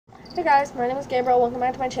Hey guys, my name is Gabriel. Welcome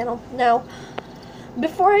back to my channel. Now,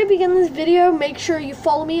 before I begin this video, make sure you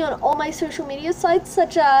follow me on all my social media sites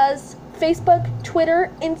such as Facebook, Twitter,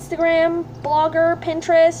 Instagram, Blogger,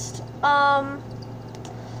 Pinterest,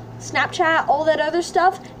 Snapchat, all that other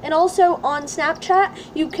stuff. And also on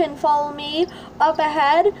Snapchat, you can follow me up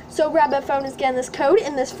ahead. So grab a phone and scan this code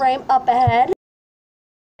in this frame up ahead.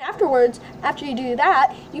 Afterwards, after you do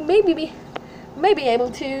that, you may be able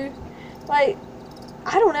to, like,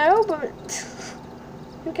 I don't know, but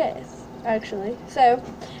who cares, actually. So,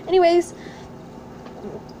 anyways,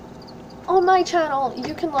 on my channel,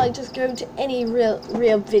 you can, like, just go to any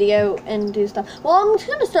real video and do stuff. Well, I'm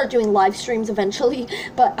gonna start doing live streams eventually,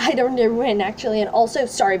 but I don't know when, actually. And also,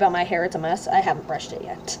 sorry about my hair, it's a mess. I haven't brushed it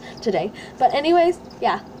yet today. But anyways,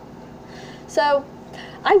 yeah. So,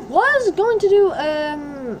 I was going to do,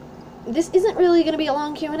 this isn't really gonna be a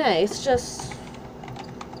long Q&A. It's just,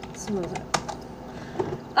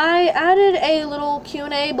 I added a little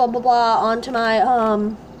Q&A blah blah blah onto my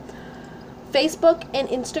Facebook and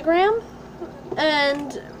Instagram,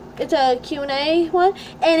 and it's a Q&A one,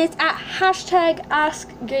 and it's at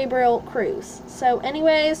 #AskGabrielCruz. So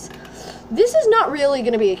anyways, this is not really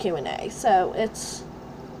gonna be a Q&A, so it's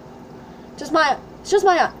just my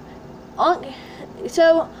aunt.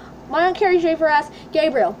 So my Aunt Carrie Schaefer asked,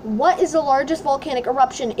 Gabriel, what is the largest volcanic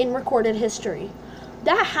eruption in recorded history?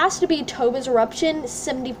 That has to be Toba's eruption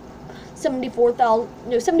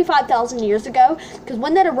 75,000 years ago, because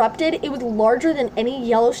when that erupted, it was larger than any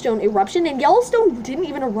Yellowstone eruption, and Yellowstone didn't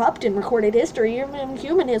even erupt in recorded history, even in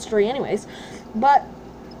human history anyways. But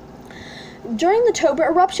during the Toba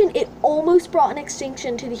eruption, it almost brought an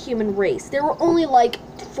extinction to the human race. There were only like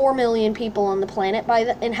 4 million people on the planet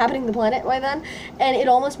inhabiting the planet by then, and it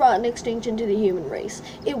almost brought an extinction to the human race.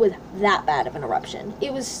 It was that bad of an eruption.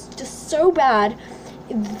 It was just so bad.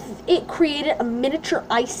 It created a miniature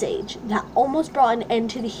ice age that almost brought an end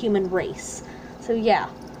to the human race. So yeah.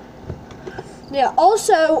 Yeah,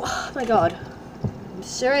 also, oh my god.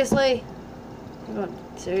 Seriously? Oh my god,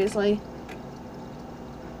 seriously?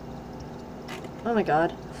 Oh my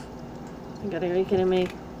god. Oh my god, are you kidding me?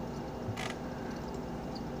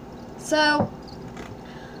 So,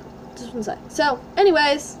 just one sec. So,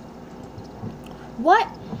 anyways,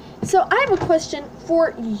 so I have a question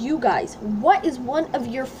for you guys. What is one of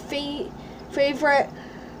your favorite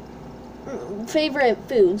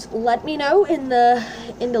foods? Let me know in the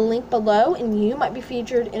link below, and you might be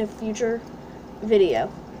featured in a future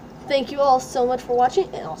video. Thank you all so much for watching,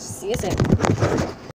 and I'll see you soon.